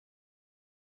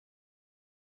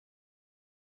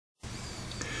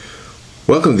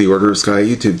Welcome to the Order of Sky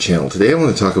YouTube channel. Today I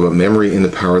want to talk about memory and the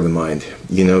power of the mind.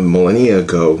 You know, millennia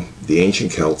ago, the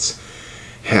ancient Celts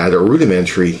had a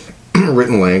rudimentary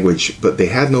written language, but they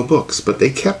had no books, but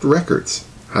they kept records.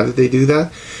 How did they do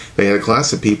that? They had a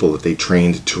class of people that they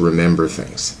trained to remember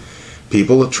things.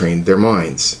 People that trained their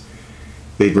minds.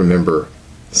 They'd remember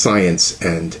science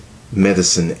and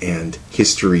medicine and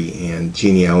history and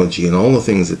genealogy and all the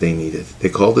things that they needed. They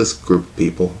called this group of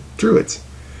people Druids.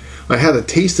 I had a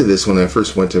taste of this when I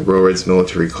first went to Royds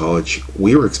Military College.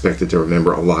 We were expected to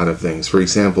remember a lot of things. For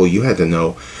example, you had to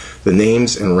know the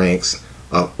names and ranks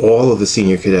of all of the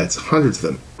senior cadets, hundreds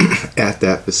of them, at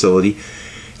that facility.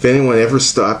 If anyone ever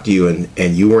stopped you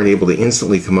and you weren't able to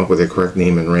instantly come up with their correct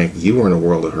name and rank, you were in a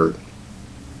world of hurt.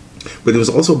 But it was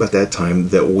also about that time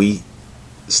that we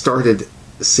started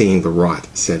seeing the rot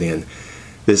set in.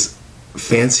 This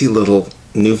fancy little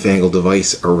newfangled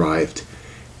device arrived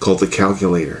called the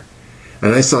calculator.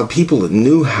 And I saw people that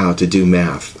knew how to do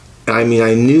math. I mean,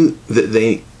 I knew that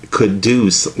they could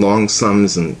do long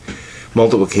sums and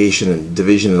multiplication and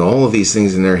division and all of these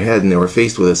things in their head, and they were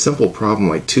faced with a simple problem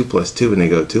like 2 plus 2, and they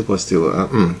go, 2 plus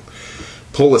 2,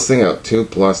 pull this thing out, 2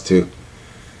 plus 2.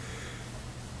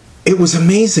 It was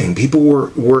amazing. People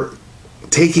were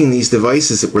taking these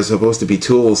devices that were supposed to be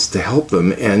tools to help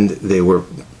them, and they were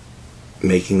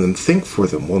making them think for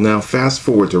them. Well, now fast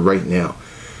forward to right now.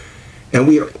 And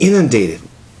we are inundated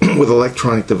with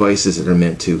electronic devices that are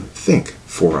meant to think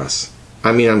for us.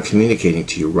 I mean, I'm communicating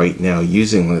to you right now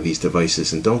using one of these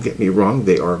devices, and don't get me wrong,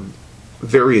 they are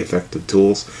very effective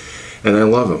tools, and I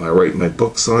love them. I write my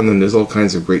books on them. There's all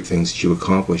kinds of great things that you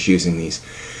accomplish using these.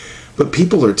 But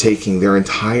people are taking their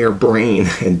entire brain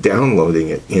and downloading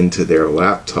it into their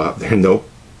laptop, their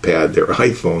notepad, their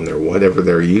iPhone, their whatever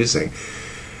they're using.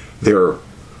 Their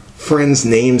friends'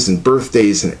 names and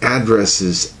birthdays and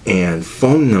addresses and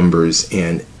phone numbers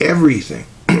and everything.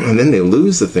 And then they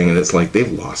lose the thing, and it's like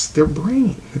they've lost their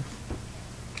brain.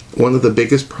 One of the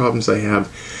biggest problems I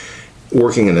have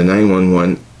working in a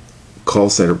 911 call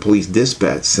center, police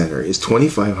dispatch center, is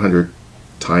 2,500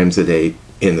 times a day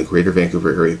in the greater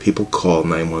Vancouver area, people call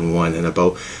 911, and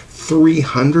about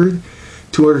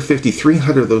 250,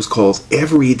 300 of those calls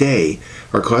every day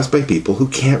are caused by people who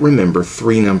can't remember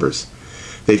 3 numbers.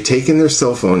 They've taken their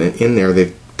cell phone, and in there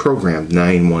they've programmed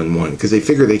 911 because they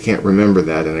figure they can't remember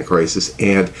that in a crisis.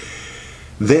 And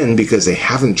then, because they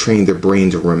haven't trained their brain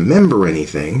to remember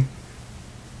anything,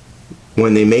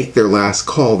 when they make their last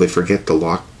call, they forget to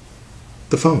lock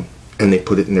the phone and they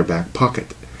put it in their back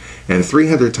pocket. And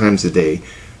 300 times a day,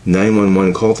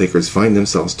 911 call takers find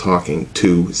themselves talking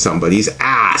to somebody's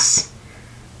ass,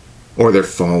 or their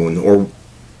phone, or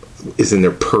is in their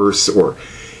purse, or,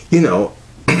 you know.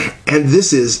 And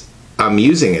this is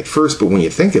amusing at first, but when you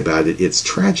think about it, it's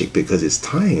tragic because it's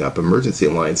tying up emergency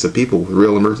lines, so people with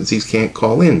real emergencies can't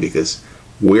call in because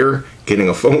we're getting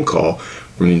a phone call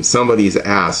from somebody's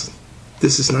ass.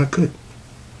 This is not good.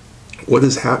 What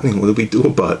is happening? What do we do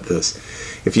about this?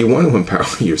 If you want to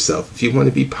empower yourself, if you want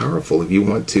to be powerful, if you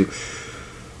want to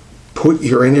put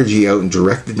your energy out and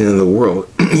direct it into the world,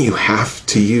 you have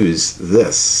to use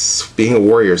this. Being a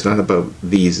warrior is not about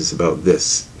these, it's about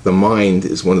this. The mind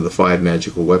is one of the 5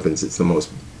 magical weapons. It's the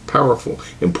most powerful,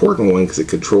 important one because it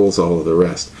controls all of the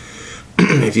rest.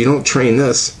 If you don't train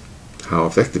this, how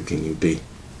effective can you be?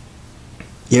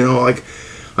 You know, like,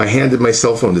 I handed my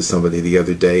cell phone to somebody the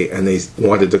other day, and they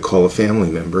wanted to call a family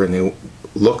member, and they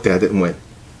looked at it and went,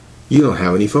 "You don't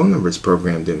have any phone numbers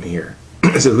programmed in here."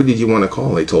 I said, "Who did you want to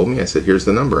call?" They told me. I said, "Here's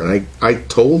the number." And I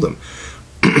told them,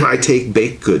 I take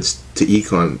baked goods to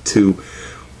Econ, to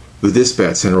the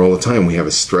dispatch center all the time. We have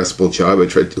a stressful job. I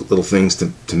try to do little things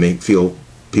to make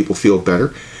people feel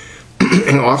better.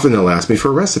 And often they'll ask me for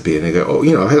a recipe, and they go, "Oh,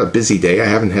 you know, I had a busy day. I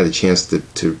haven't had a chance to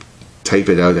type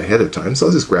it out ahead of time." So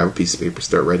I'll just grab a piece of paper,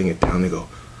 start writing it down. They go,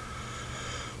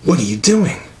 "What are you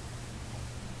doing?"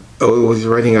 "Oh, I was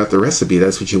writing out the recipe.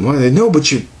 That's what you wanted." "No,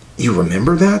 but you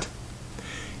remember that?"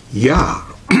 "Yeah."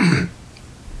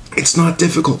 It's not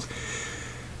difficult.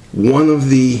 One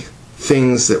of the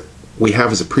things that we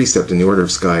have as a precept in the Order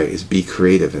of Sky is be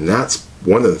creative, and that's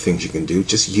one of the things you can do.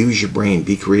 Just use your brain,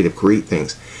 be creative, create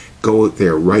things, go out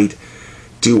there, write,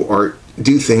 do art,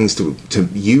 do things to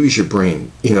use your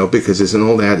brain, you know, because there's an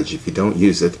old adage, if you don't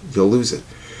use it, you'll lose it.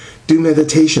 Do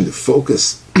meditation to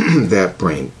focus that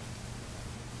brain.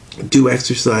 Do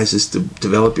exercises to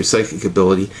develop your psychic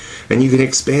ability, and you can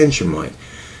expand your mind.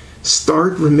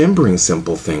 Start remembering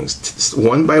simple things.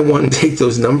 One by one, take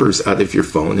those numbers out of your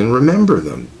phone and remember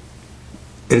them.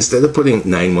 Instead of putting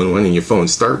 911 in your phone,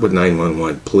 start with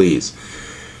 911, please.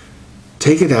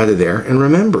 Take it out of there and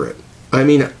remember it. I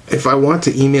mean, if I want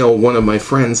to email one of my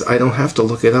friends, I don't have to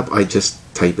look it up. I just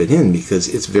type it in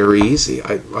because it's very easy.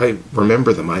 I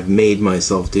remember them. I've made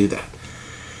myself do that.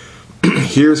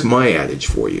 Here's my adage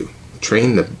for you.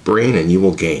 Train the brain and you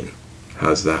will gain.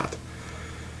 How's that?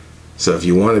 So if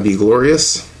you want to be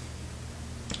glorious,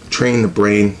 train the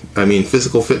brain. I mean,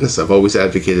 physical fitness, I've always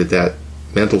advocated that.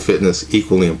 Mental fitness,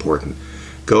 equally important.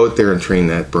 Go out there and train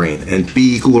that brain and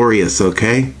be glorious,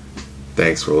 okay?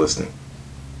 Thanks for listening.